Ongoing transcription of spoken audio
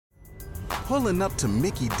Pulling up to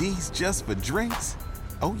Mickey D's just for drinks?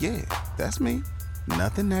 Oh yeah, that's me.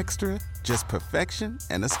 Nothing extra, just perfection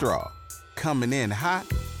and a straw. Coming in hot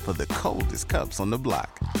for the coldest cups on the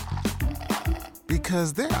block.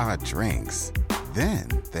 Because there are drinks. Then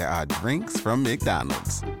there are drinks from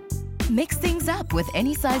McDonald's. Mix things up with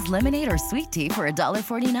any size lemonade or sweet tea for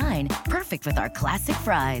 $1.49. Perfect with our classic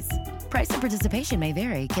fries. Price and participation may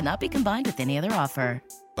vary. Cannot be combined with any other offer.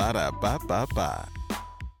 Ba-da-ba-ba-ba.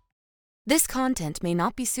 This content may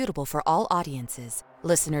not be suitable for all audiences.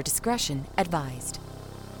 Listener discretion advised.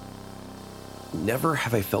 Never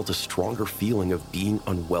have I felt a stronger feeling of being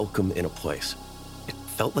unwelcome in a place. It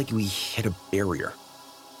felt like we hit a barrier.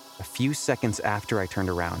 A few seconds after I turned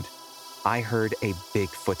around, I heard a big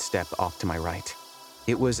footstep off to my right.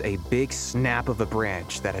 It was a big snap of a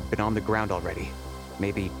branch that had been on the ground already,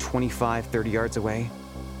 maybe 25, 30 yards away.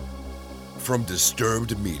 From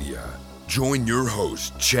Disturbed Media, join your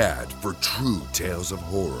host, Chad, for true tales of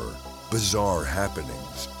horror, bizarre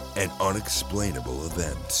happenings, and unexplainable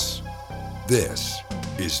events. This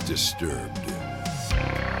is Disturbed.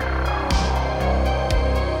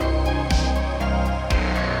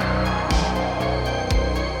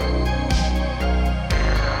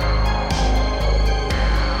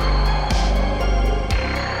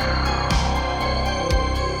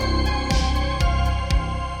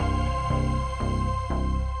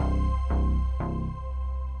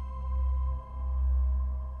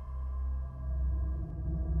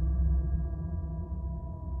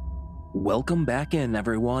 Welcome back in,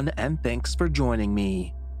 everyone, and thanks for joining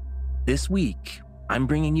me. This week, I'm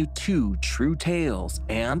bringing you 2 true tales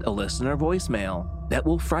and a listener voicemail that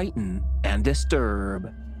will frighten and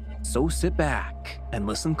disturb. So sit back and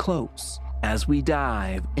listen close as we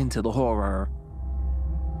dive into the horror.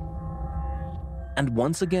 And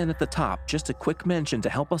once again at the top, just a quick mention to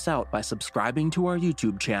help us out by subscribing to our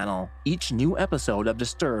YouTube channel. Each new episode of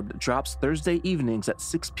Disturbed drops Thursday evenings at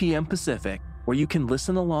 6 p.m. Pacific, where you can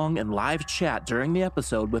listen along and live chat during the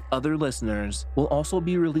episode with other listeners. We'll also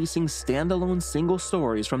be releasing standalone single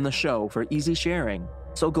stories from the show for easy sharing.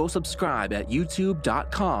 So go subscribe at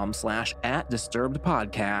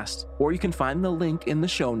youtube.com/@disturbedpodcast, or you can find the link in the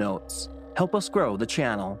show notes. Help us grow the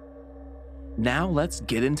channel. Now let's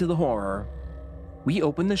get into the horror. We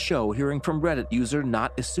open the show hearing from Reddit user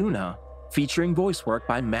Not Isuna, featuring voice work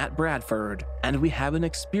by Matt Bradford, and we have an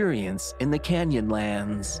experience in the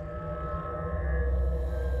Canyonlands.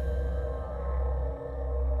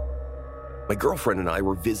 My girlfriend and I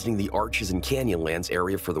were visiting the Arches and Canyonlands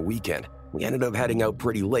area for the weekend. We ended up heading out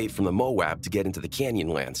pretty late from the Moab to get into the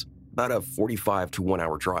Canyonlands, about a 45 to 1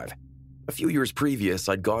 hour drive. A few years previous,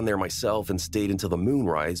 I'd gone there myself and stayed until the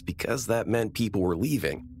moonrise because that meant people were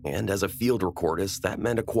leaving, and as a field recordist, that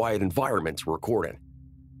meant a quiet environment to record in.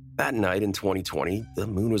 That night in 2020, the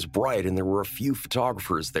moon was bright and there were a few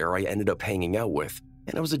photographers there I ended up hanging out with,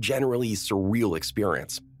 and it was a generally surreal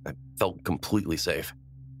experience. I felt completely safe.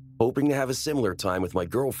 Hoping to have a similar time with my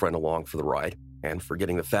girlfriend along for the ride, and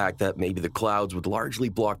forgetting the fact that maybe the clouds would largely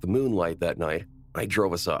block the moonlight that night, I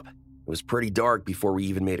drove us up. It was pretty dark before we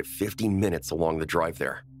even made it 15 minutes along the drive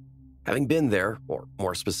there. Having been there, or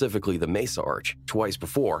more specifically the Mesa Arch, twice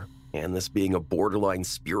before, and this being a borderline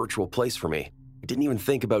spiritual place for me, I didn't even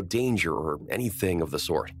think about danger or anything of the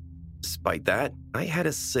sort. Despite that, I had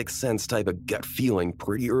a sixth sense type of gut feeling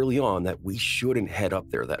pretty early on that we shouldn't head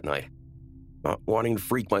up there that night. Not wanting to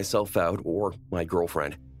freak myself out or my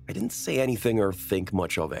girlfriend, I didn't say anything or think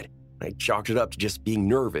much of it. I chalked it up to just being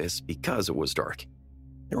nervous because it was dark.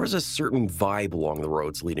 There was a certain vibe along the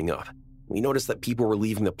roads leading up. We noticed that people were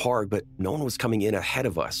leaving the park, but no one was coming in ahead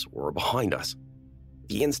of us or behind us.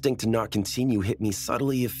 The instinct to not continue hit me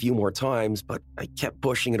subtly a few more times, but I kept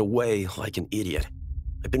pushing it away like an idiot.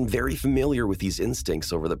 I've been very familiar with these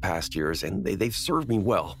instincts over the past years, and they've served me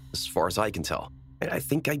well, as far as I can tell. And I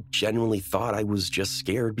think I genuinely thought I was just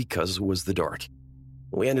scared because it was the dark.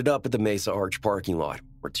 We ended up at the Mesa Arch parking lot,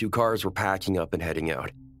 where 2 cars were packing up and heading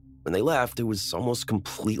out. When they left, it was almost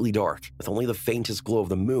completely dark, with only the faintest glow of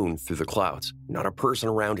the moon through the clouds, not a person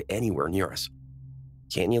around anywhere near us.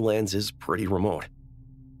 Canyonlands is pretty remote.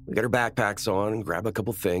 We got our backpacks on and grab a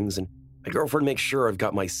couple things, and my girlfriend makes sure I've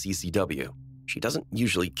got my CCW. She doesn't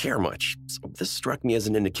usually care much, so this struck me as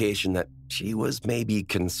an indication that she was maybe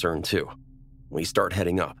concerned too. We start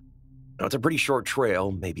heading up. Now, it's a pretty short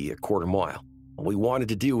trail, maybe a quarter mile. All we wanted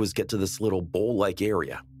to do was get to this little bowl-like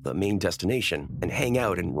area, the main destination, and hang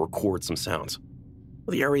out and record some sounds.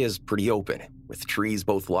 Well, the area is pretty open, with trees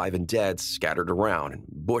both live and dead scattered around, and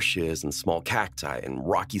bushes and small cacti and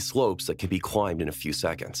rocky slopes that can be climbed in a few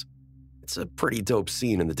seconds. It's a pretty dope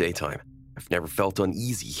scene in the daytime. I've never felt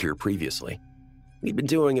uneasy here previously. We'd been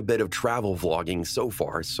doing a bit of travel vlogging so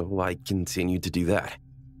far, so I continued to do that.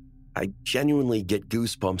 I genuinely get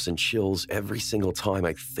goosebumps and chills every single time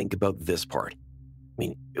I think about this part.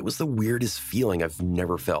 It was the weirdest feeling I've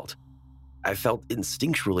never felt. I felt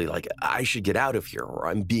instinctually like I should get out of here or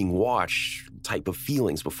I'm being watched type of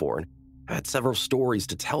feelings before, and I had several stories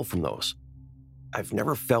to tell from those. I've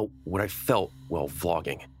never felt what I felt while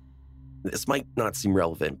vlogging. This might not seem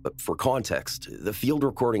relevant, but for context, the field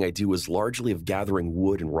recording I do is largely of gathering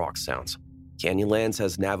wood and rock sounds. Canyonlands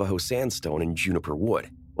has Navajo sandstone and juniper wood,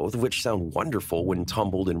 both of which sound wonderful when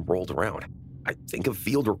tumbled and rolled around. I think of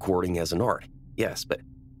field recording as an art, yes, but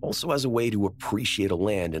also as a way to appreciate a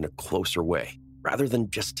land in a closer way, rather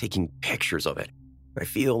than just taking pictures of it. I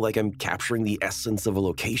feel like I'm capturing the essence of a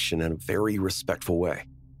location in a very respectful way.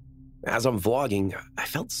 As I'm vlogging, I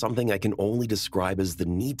felt something I can only describe as the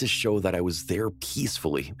need to show that I was there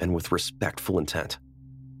peacefully and with respectful intent.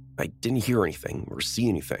 I didn't hear anything or see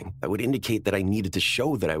anything that would indicate that I needed to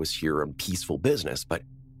show that I was here on peaceful business, but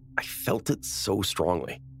I felt it so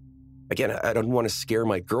strongly. Again, I don't want to scare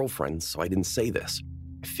my girlfriend, so I didn't say this.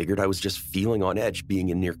 I figured I was just feeling on edge being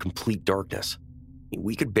in near complete darkness.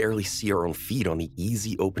 We could barely see our own feet on the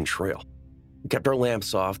easy open trail. We kept our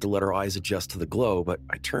lamps off to let our eyes adjust to the glow, but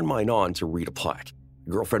I turned mine on to read a plaque.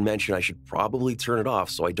 My girlfriend mentioned I should probably turn it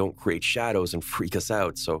off so I don't create shadows and freak us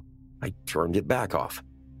out, so I turned it back off.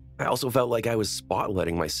 I also felt like I was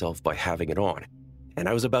spotlighting myself by having it on, and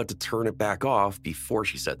I was about to turn it back off before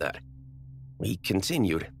she said that. We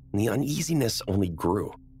continued, and the uneasiness only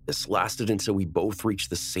grew. This lasted until we both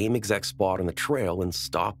reached the same exact spot on the trail and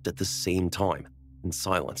stopped at the same time, in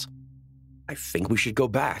silence. I think we should go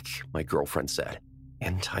back, my girlfriend said,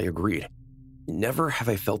 and I agreed. Never have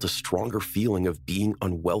I felt a stronger feeling of being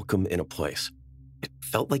unwelcome in a place. It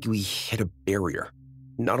felt like we hit a barrier.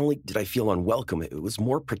 Not only did I feel unwelcome, it was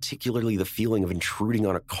more particularly the feeling of intruding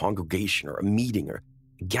on a congregation or a meeting or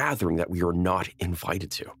a gathering that we were not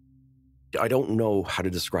invited to. I don't know how to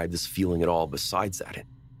describe this feeling at all besides that. It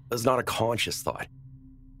was not a conscious thought.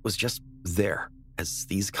 It was just there, as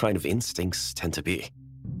these kind of instincts tend to be.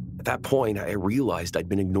 At that point, I realized I'd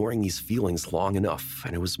been ignoring these feelings long enough,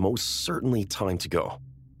 and it was most certainly time to go.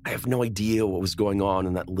 I have no idea what was going on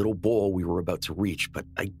in that little bowl we were about to reach, but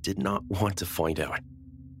I did not want to find out.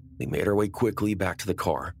 We made our way quickly back to the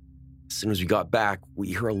car. As soon as we got back,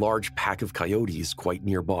 we heard a large pack of coyotes quite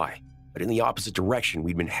nearby, but in the opposite direction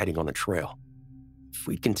we'd been heading on the trail. If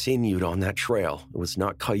we'd continued on that trail, it was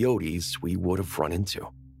not coyotes we would have run into.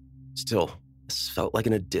 Still, this felt like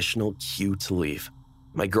an additional cue to leave.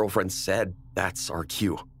 My girlfriend said that's our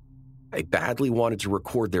cue. I badly wanted to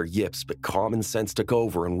record their yips, but common sense took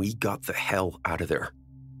over and we got the hell out of there.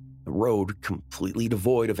 The road, completely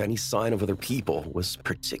devoid of any sign of other people, was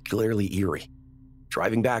particularly eerie.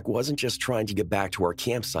 Driving back wasn't just trying to get back to our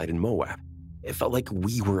campsite in Moab. It felt like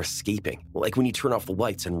we were escaping, like when you turn off the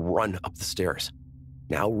lights and run up the stairs.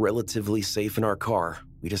 Now relatively safe in our car,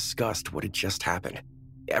 we discussed what had just happened.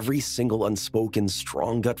 Every single unspoken,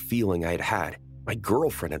 strong gut feeling I had had, my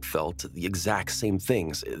girlfriend had felt the exact same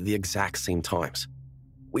things, the exact same times.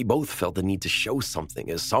 We both felt the need to show something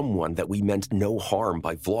as someone that we meant no harm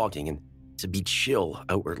by vlogging and to be chill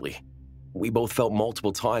outwardly. We both felt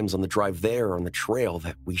multiple times on the drive there on the trail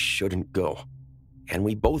that we shouldn't go. And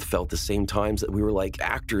we both felt the same times that we were like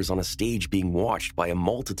actors on a stage being watched by a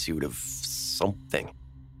multitude of something.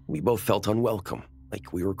 We both felt unwelcome,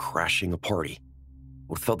 like we were crashing a party.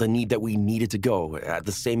 We felt the need that we needed to go at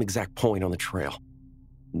the same exact point on the trail.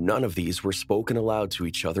 None of these were spoken aloud to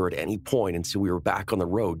each other at any point until we were back on the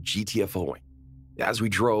road GTFOing. As we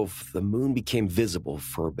drove, the moon became visible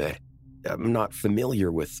for a bit. I'm not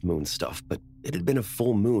familiar with moon stuff, but it had been a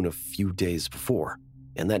full moon a few days before.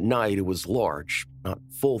 And that night it was large, not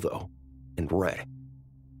full though, and red.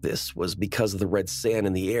 This was because of the red sand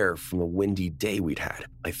in the air from the windy day we'd had,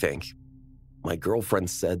 I think. My girlfriend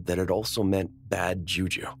said that it also meant bad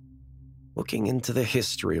juju. Looking into the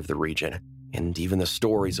history of the region, and even the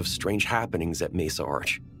stories of strange happenings at Mesa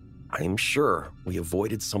Arch, I am sure we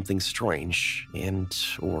avoided something strange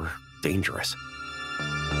or dangerous.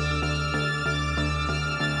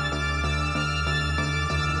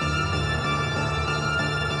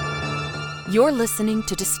 You're listening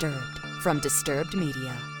to Disturbed from Disturbed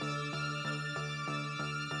Media.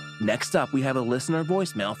 Next up, we have a listener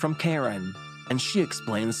voicemail from Karen, and she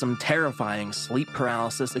explains some terrifying sleep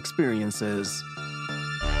paralysis experiences.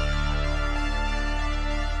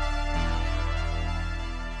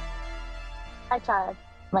 Hi, Chad.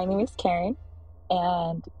 My name is Karen,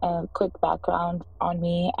 and a quick background on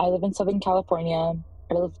me. I live in Southern California.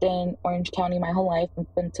 I lived in Orange County my whole life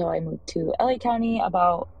until I moved to LA County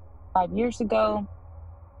about 5 years ago.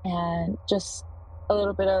 And just a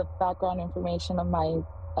little bit of background information of my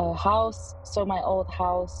house. So my old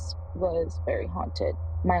house was very haunted.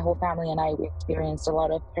 My whole family and I, we experienced a lot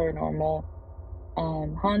of paranormal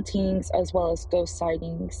hauntings as well as ghost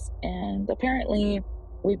sightings. And apparently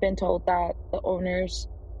we've been told that the owners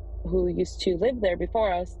who used to live there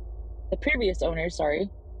before us, the previous owners,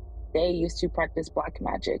 they used to practice black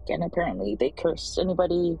magic, and apparently they cursed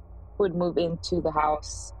anybody who would move into the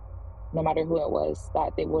house, no matter who it was,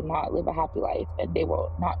 that they would not live a happy life and they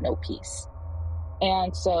will not know peace.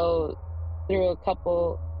 And so through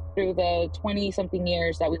the 20-something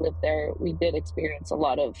years that we lived there, we did experience a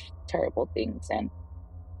lot of terrible things. And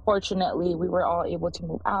fortunately, we were all able to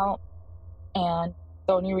move out. And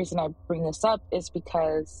the only reason I bring this up is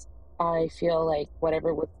because I feel like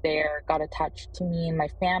whatever was there got attached to me and my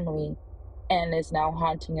family and is now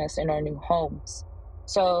haunting us in our new homes.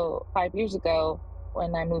 So 5 years ago,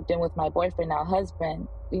 when I moved in with my boyfriend, now husband,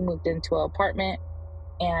 we moved into an apartment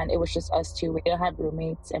and it was just us two. We didn't have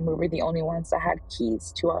roommates and we were the only ones that had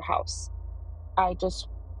keys to our house. I just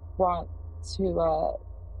want to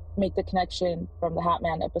make the connection from the Hat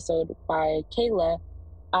Man episode by Kayla.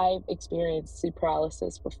 I've experienced sleep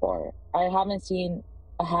paralysis before. I haven't seen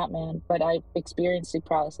a Hat Man, but I've experienced sleep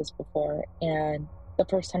paralysis before. And the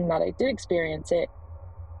first time that I did experience it,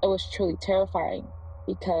 it was truly terrifying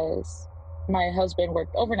because my husband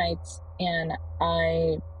worked overnights and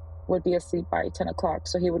I would be asleep by 10 o'clock.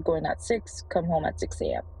 So he would go in at 6, come home at 6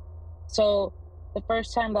 a.m. So the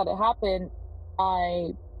first time that it happened,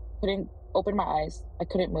 I couldn't open my eyes. I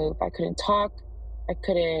couldn't move. I couldn't talk. I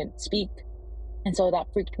couldn't speak. And so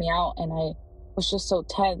that freaked me out. And I was just so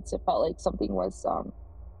tense. It felt like something was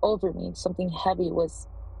over me. Something heavy was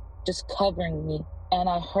just covering me. And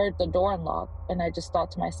I heard the door unlock. And I just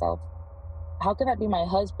thought to myself, how can that be my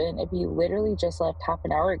husband if he literally just left half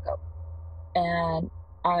an hour ago? And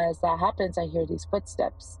as that happens, I hear these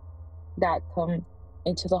footsteps that come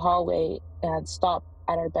into the hallway and stop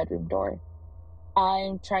at our bedroom door.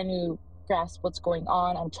 I'm trying to grasp what's going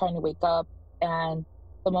on. I'm trying to wake up. And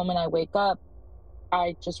the moment I wake up,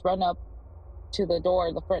 I just run up to the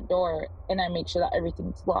door, the front door, and I make sure that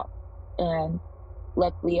everything's locked. And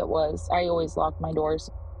luckily it was. I always lock my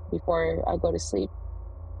doors before I go to sleep,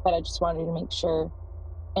 but I just wanted to make sure.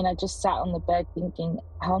 And I just sat on the bed thinking,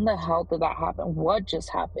 how in the hell did that happen? What just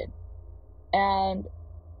happened? And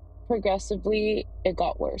progressively, it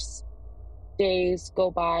got worse. Days go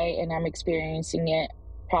by and I'm experiencing it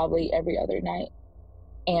probably every other night.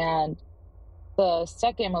 And the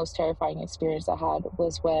second most terrifying experience I had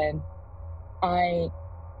was when I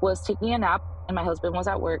was taking a nap and my husband was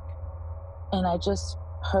at work, and I just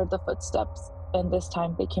heard the footsteps. And this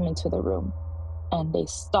time they came into the room and they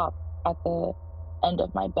stopped at the end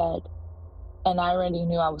of my bed. And I already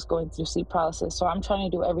knew I was going through sleep paralysis. So I'm trying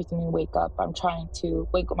to do everything to wake up. I'm trying to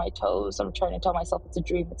wiggle my toes. I'm trying to tell myself it's a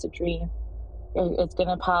dream. It's a dream. It's going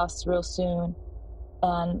to pass real soon.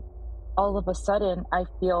 And all of a sudden, I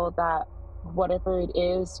feel that whatever it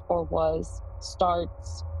is or was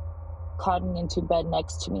starts climbing into bed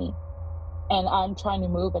next to me. And I'm trying to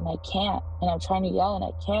move and I can't. And I'm trying to yell and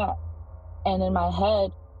I can't. And in my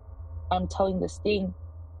head, I'm telling this thing,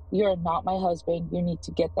 you're not my husband. You need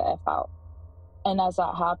to get the F out. And as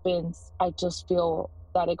that happens, I just feel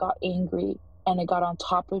that it got angry and it got on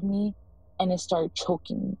top of me and it started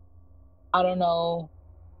choking me. I don't know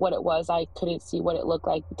what it was. I couldn't see what it looked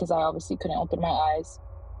like because I obviously couldn't open my eyes.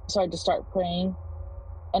 So I just start praying.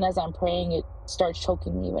 And as I'm praying, it starts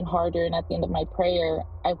choking me even harder. And at the end of my prayer,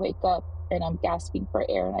 I wake up and I'm gasping for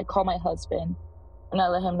air. And I call my husband and I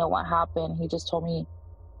let him know what happened. He just told me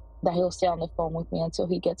that he'll stay on the phone with me until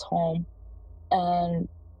he gets home. And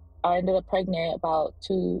I ended up pregnant about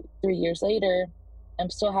 2-3 years later.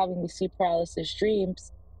 I'm still having these sleep paralysis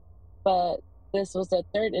dreams, but this was the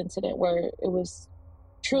third incident where it was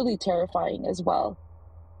truly terrifying as well.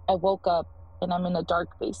 I woke up and I'm in a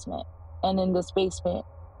dark basement, and in this basement,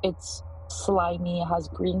 it's slimy. It has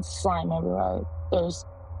green slime everywhere. There's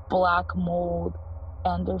black mold,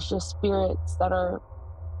 and there's just spirits that are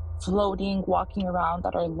floating, walking around,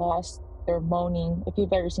 that are lost. They're moaning. If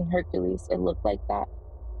you've ever seen Hercules, it looked like that.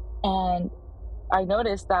 And I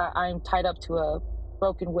noticed that I'm tied up to a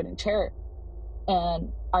broken wooden chair.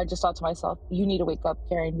 And I just thought to myself, you need to wake up,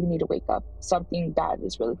 Karen. You need to wake up. Something bad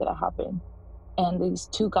is really going to happen. And these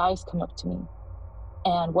two guys come up to me.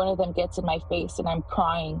 And one of them gets in my face and I'm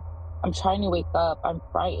crying. I'm trying to wake up. I'm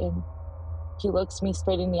frightened. He looks me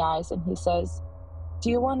straight in the eyes and he says,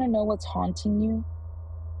 do you want to know what's haunting you?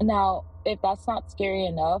 Now, if that's not scary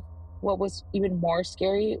enough, what was even more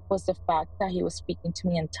scary was the fact that he was speaking to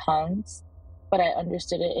me in tongues. but I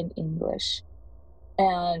understood it in English.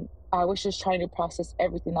 And I was just trying to process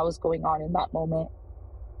everything that was going on in that moment.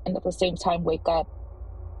 And at the same time, wake up.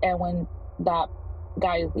 And when that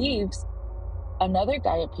guy leaves, another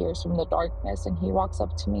guy appears from the darkness and he walks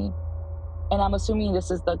up to me. And I'm assuming this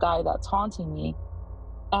is the guy that's haunting me.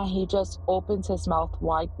 And he just opens his mouth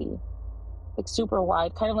widely, like super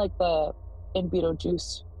wide, kind of like in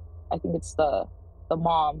Beetlejuice. I think it's the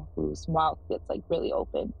mom whose mouth gets like really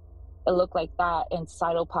open. It looked like that, and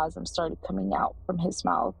cytoplasm started coming out from his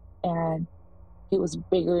mouth, and he was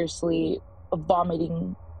vigorously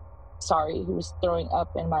vomiting. He was throwing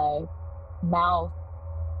up in my mouth,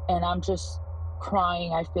 and I'm just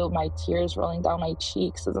crying. I feel my tears rolling down my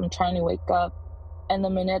cheeks as I'm trying to wake up. And the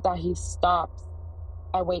minute that he stops,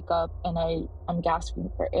 I wake up and I'm gasping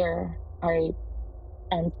for air.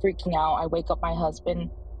 I'm freaking out. I wake up my husband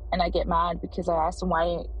and I get mad because I asked him,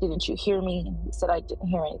 why didn't you hear me? And he said I didn't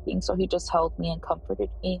hear anything. So he just held me and comforted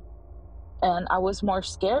me. And I was more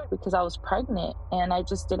scared because I was pregnant and I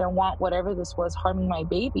just didn't want whatever this was harming my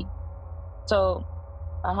baby. So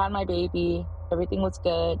I had my baby, everything was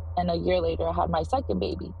good. And a year later, I had my second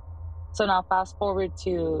baby. So now fast forward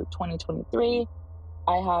to 2023,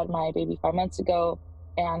 I had my baby 5 months ago,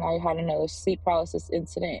 and I had another sleep paralysis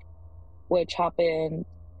incident, which happened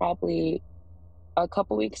probably a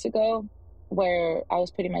couple weeks ago, where I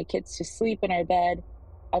was putting my kids to sleep in our bed.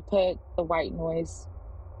 I put the white noise.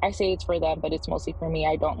 I say it's for them, but it's mostly for me.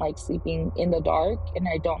 I don't like sleeping in the dark, and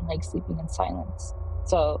I don't like sleeping in silence.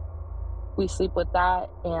 So we sleep with that,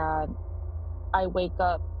 and I wake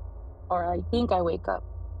up, or I think I wake up,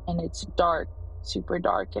 and it's dark, super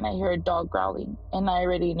dark, and I hear a dog growling, and I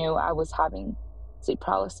already knew I was having sleep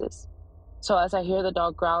paralysis. So as I hear the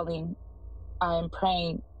dog growling, I'm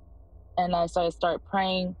praying, and as I start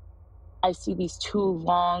praying, I see these two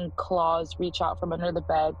long claws reach out from under the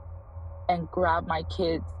bed and grab my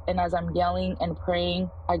kids. And as I'm yelling and praying,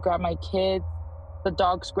 I grab my kids. The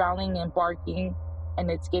dog's growling and barking,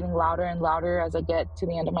 and it's getting louder and louder as I get to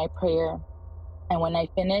the end of my prayer. And when I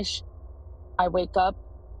finish, I wake up,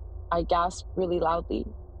 I gasp really loudly.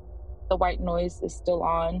 The white noise is still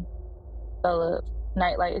on, the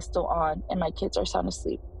nightlight is still on, and my kids are sound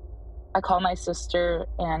asleep. I called my sister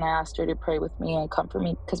and I asked her to pray with me and comfort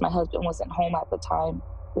me because my husband wasn't home at the time.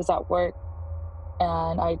 He was at work,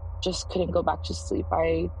 and I just couldn't go back to sleep.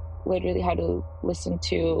 I literally had to listen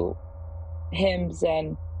to hymns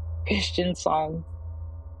and Christian songs.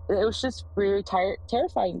 It was just really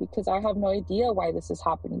terrifying because I have no idea why this is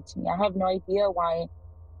happening to me. I have no idea why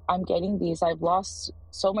I'm getting these. I've lost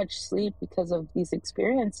so much sleep because of these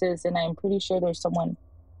experiences, and I'm pretty sure there's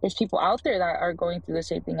people out there that are going through the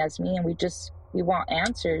same thing as me, and we want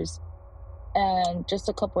answers. And just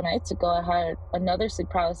a couple nights ago, I had another sleep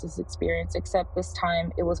paralysis experience, except this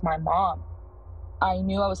time it was my mom. I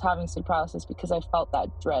knew I was having sleep paralysis because I felt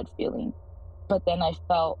that dread feeling, but then I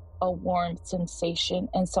felt a warm sensation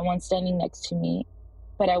and someone standing next to me,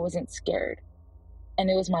 but I wasn't scared. And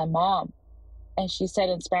it was my mom. And she said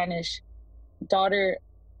in Spanish, "Daughter,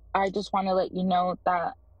 I just want to let you know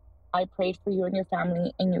that I prayed for you and your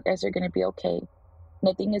family, and you guys are going to be okay.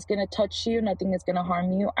 Nothing is going to touch you. Nothing is going to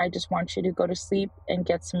harm you. I just want you to go to sleep and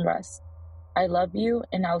get some rest. I love you,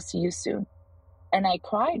 and I'll see you soon." And I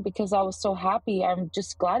cried because I was so happy. I'm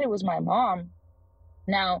just glad it was my mom.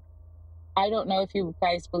 Now, I don't know if you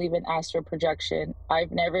guys believe in astral projection.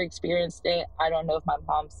 I've never experienced it. I don't know if my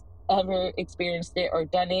mom's ever experienced it or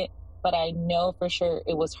done it, but I know for sure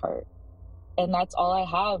it was her. And that's all I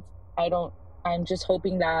have. I'm just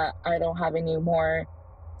hoping that I don't have any more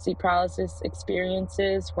sleep paralysis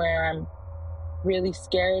experiences where I'm really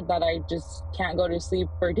scared that I just can't go to sleep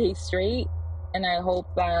for days straight. And I hope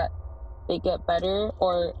that they get better,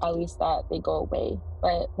 or at least that they go away.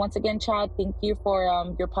 But once again, Chad, thank you for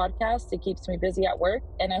your podcast. It keeps me busy at work,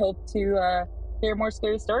 and I hope to hear more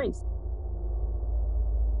scary stories.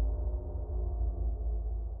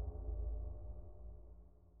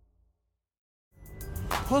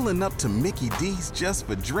 Pulling up to Mickey D's just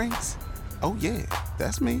for drinks? Oh yeah,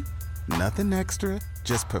 that's me. Nothing extra,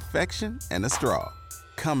 just perfection and a straw.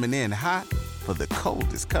 Coming in hot for the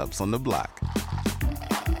coldest cups on the block.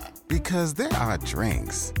 Because there are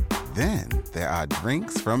drinks. Then there are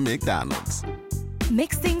drinks from McDonald's.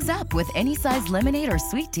 Mix things up with any size lemonade or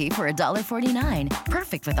sweet tea for $1.49.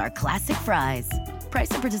 Perfect with our classic fries. Price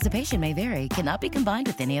and participation may vary. Cannot be combined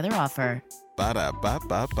with any other offer.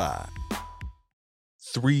 Ba-da-ba-ba-ba.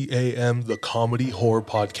 3 a.m., the comedy horror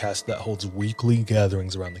podcast that holds weekly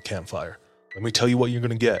gatherings around the campfire. Let me tell you what you're going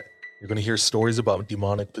to get. You're going to hear stories about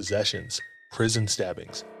demonic possessions, prison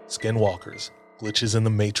stabbings, skinwalkers, glitches in the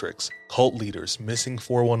Matrix, cult leaders, missing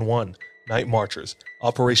 411, Night Marchers,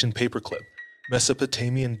 Operation Paperclip,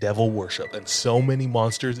 Mesopotamian Devil Worship, and so many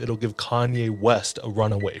monsters it'll give Kanye West a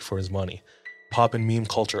runaway for his money. Pop and meme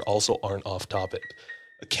culture also aren't off topic.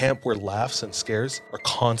 A camp where laughs and scares are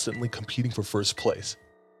constantly competing for first place.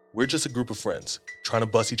 We're just a group of friends, trying to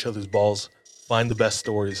bust each other's balls, find the best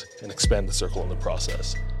stories, and expand the circle in the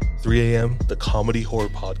process. 3 a.m., the comedy horror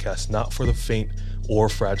podcast, not for the faint or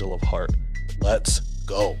fragile of heart. Let's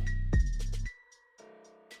go.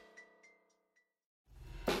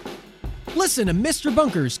 Listen to Mr.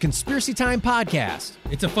 Bunker's Conspiracy Time podcast.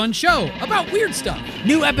 It's a fun show about weird stuff.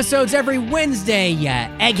 New episodes every Wednesday,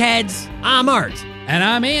 eggheads. I'm Art. And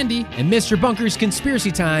I'm Andy. And Mr. Bunker's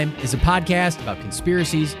Conspiracy Time is a podcast about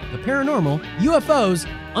conspiracies, the paranormal, UFOs,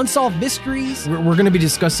 unsolved mysteries. We're going to be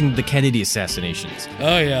discussing the Kennedy assassinations.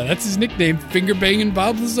 Oh yeah, that's his nickname, Finger Banging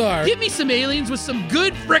Bob Lazar. Give me some aliens with some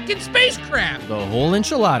good frickin' spacecraft. The whole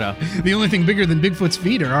enchilada. The only thing bigger than Bigfoot's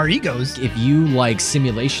feet are our egos. If you like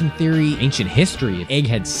simulation theory, ancient history,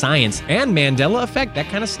 egghead science, and Mandela effect, that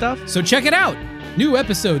kind of stuff. So check it out. New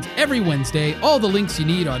episodes every Wednesday. All the links you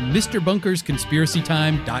need on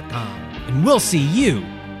MrBunkersConspiracyTime.com. And we'll see you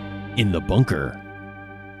in the bunker.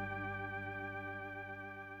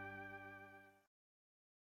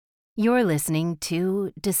 You're listening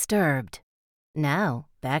to Disturbed. Now,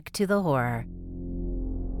 back to the horror.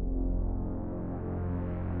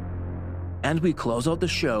 And we close out the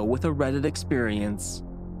show with a Reddit experience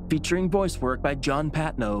featuring voice work by John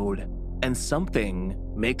Patnode, and something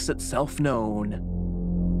makes itself known.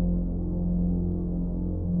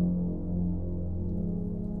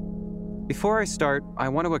 Before I start, I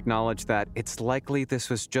want to acknowledge that it's likely this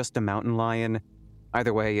was just a mountain lion.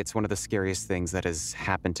 Either way, it's one of the scariest things that has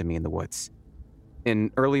happened to me in the woods.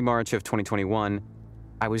 In early March of 2021,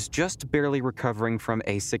 I was just barely recovering from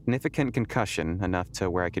a significant concussion, enough to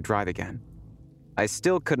where I could drive again. I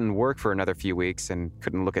still couldn't work for another few weeks and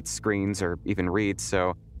couldn't look at screens or even read,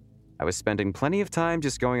 so I was spending plenty of time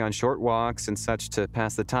just going on short walks and such to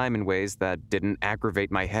pass the time in ways that didn't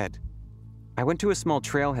aggravate my head. I went to a small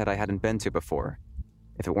trailhead I hadn't been to before.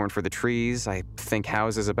 If it weren't for the trees, I think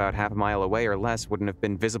houses about half a mile away or less wouldn't have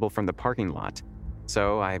been visible from the parking lot.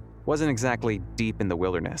 So I wasn't exactly deep in the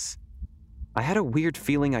wilderness. I had a weird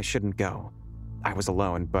feeling I shouldn't go. I was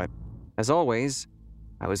alone, but as always,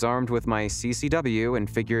 I was armed with my CCW and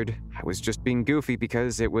figured I was just being goofy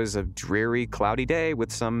because it was a dreary, cloudy day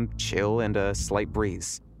with some chill and a slight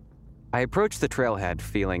breeze. I approached the trailhead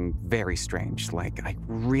feeling very strange, like I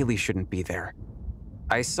really shouldn't be there.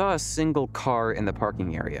 I saw a single car in the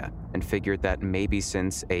parking area and figured that maybe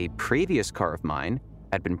since a previous car of mine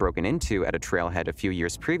had been broken into at a trailhead a few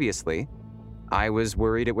years previously, I was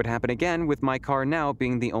worried it would happen again with my car now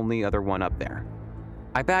being the only other one up there.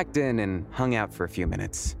 I backed in and hung out for a few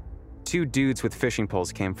minutes. 2 dudes with fishing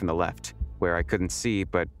poles came from the left, where I couldn't see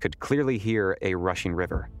but could clearly hear a rushing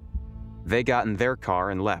river. They got in their car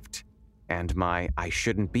and left, and my I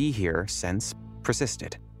shouldn't be here sense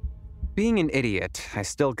persisted. Being an idiot, I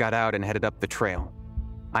still got out and headed up the trail.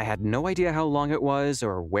 I had no idea how long it was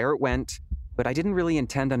or where it went, but I didn't really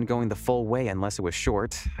intend on going the full way unless it was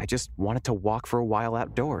short. I just wanted to walk for a while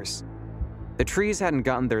outdoors. The trees hadn't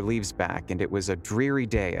gotten their leaves back, and it was a dreary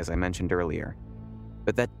day, as I mentioned earlier.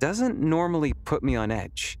 But that doesn't normally put me on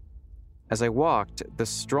edge. As I walked, the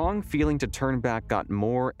strong feeling to turn back got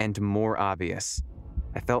more and more obvious.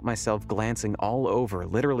 I felt myself glancing all over,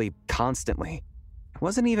 literally constantly. It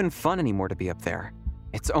wasn't even fun anymore to be up there.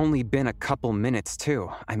 It's only been a couple minutes,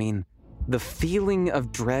 too. I mean, the feeling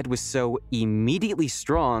of dread was so immediately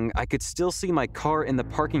strong, I could still see my car in the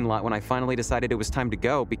parking lot when I finally decided it was time to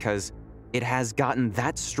go because it has gotten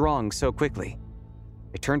that strong so quickly.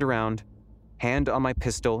 I turned around, hand on my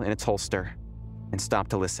pistol in its holster, and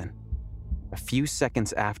stopped to listen. A few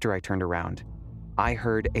seconds after I turned around, I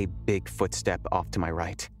heard a big footstep off to my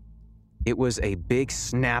right. It was a big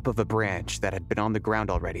snap of a branch that had been on the ground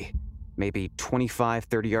already, maybe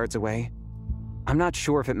 25-30 yards away. I'm not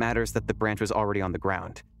sure if it matters that the branch was already on the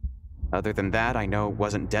ground. Other than that, I know it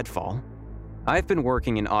wasn't deadfall. I've been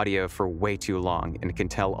working in audio for way too long and can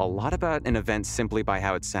tell a lot about an event simply by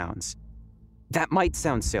how it sounds. That might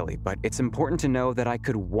sound silly, but it's important to know that I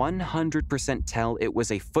could 100% tell it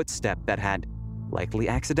was a footstep that had, likely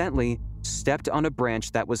accidentally, stepped on a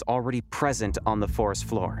branch that was already present on the forest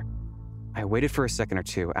floor. I waited for a second or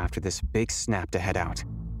two after this big snap to head out.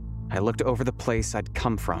 I looked over the place I'd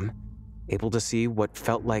come from, able to see what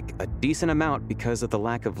felt like a decent amount because of the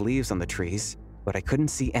lack of leaves on the trees, but I couldn't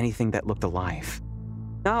see anything that looked alive.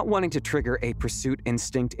 Not wanting to trigger a pursuit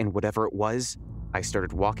instinct in whatever it was, I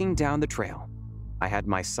started walking down the trail. I had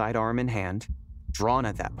my sidearm in hand, drawn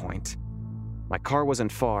at that point. My car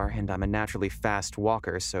wasn't far, and I'm a naturally fast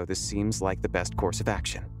walker, so this seems like the best course of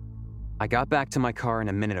action. I got back to my car in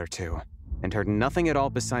a minute or two, and heard nothing at all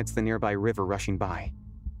besides the nearby river rushing by.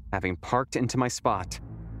 Having parked into my spot,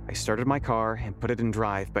 I started my car and put it in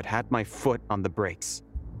drive, but had my foot on the brakes.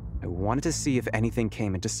 I wanted to see if anything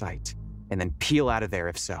came into sight, and then peel out of there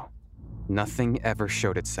if so. Nothing ever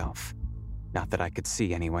showed itself. Not that I could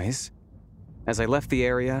see anyways. As I left the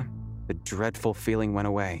area, the dreadful feeling went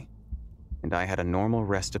away, and I had a normal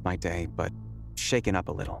rest of my day, but shaken up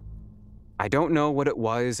a little. I don't know what it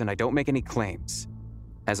was, and I don't make any claims.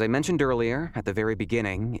 As I mentioned earlier, at the very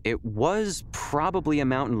beginning, it was probably a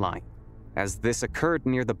mountain lion, as this occurred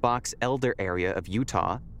near the Box Elder area of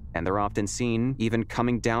Utah, and they're often seen even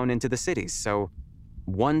coming down into the cities, so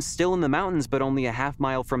one still in the mountains but only a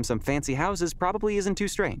half-mile from some fancy houses probably isn't too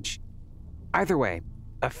strange. Either way,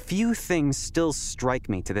 a few things still strike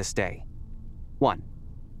me to this day. 1.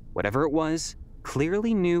 Whatever it was,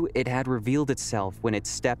 clearly knew it had revealed itself when it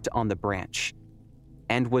stepped on the branch,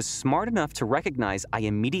 and was smart enough to recognize I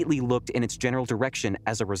immediately looked in its general direction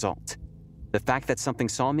as a result. The fact that something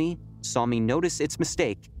saw me notice its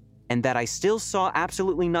mistake, and that I still saw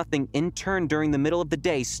absolutely nothing in turn during the middle of the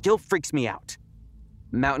day still freaks me out.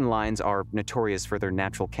 Mountain lions are notorious for their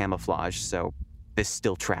natural camouflage, so this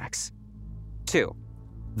still tracks. 2.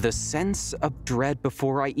 The sense of dread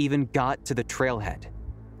before I even got to the trailhead.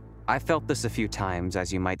 I felt this a few times,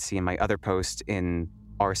 as you might see in my other post in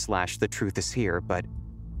r/The Truth Is Here, but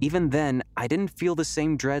even then, I didn't feel the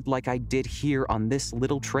same dread like I did here on this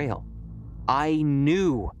little trail. I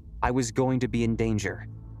knew I was going to be in danger,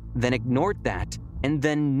 then ignored that, and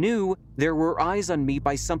then knew there were eyes on me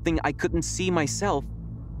by something I couldn't see myself.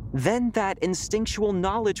 Then that instinctual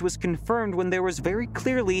knowledge was confirmed when there was very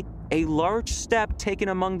clearly a large step taken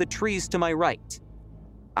among the trees to my right.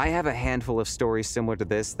 I have a handful of stories similar to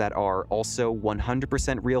this that are also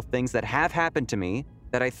 100% real things that have happened to me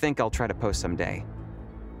that I think I'll try to post someday.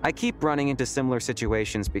 I keep running into similar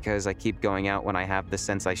situations because I keep going out when I have the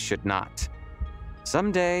sense I should not.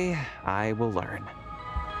 Someday, I will learn.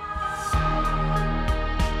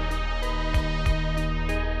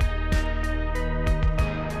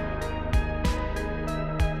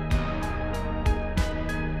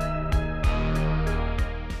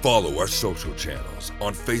 Follow our social channels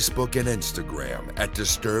on Facebook and Instagram at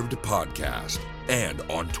Disturbed Podcast and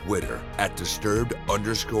on Twitter at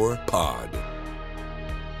Disturbed_pod.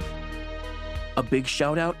 A big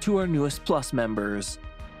shout out to our newest Plus members,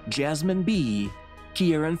 Jasmine B.,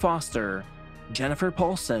 Kieran Foster, Jennifer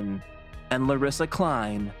Paulson, and Larissa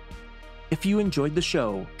Klein. If you enjoyed the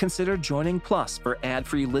show, consider joining Plus for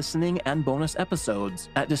ad-free listening and bonus episodes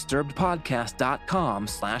at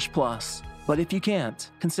disturbedpodcast.com/plus. But if you can't,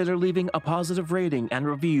 consider leaving a positive rating and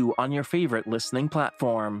review on your favorite listening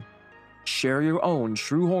platform. Share your own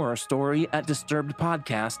true horror story at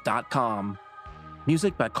disturbedpodcast.com.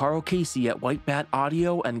 Music by Carl Casey at Whitebat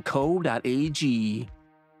Audio and Co.ag.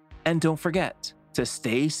 And don't forget to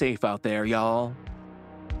stay safe out there, y'all.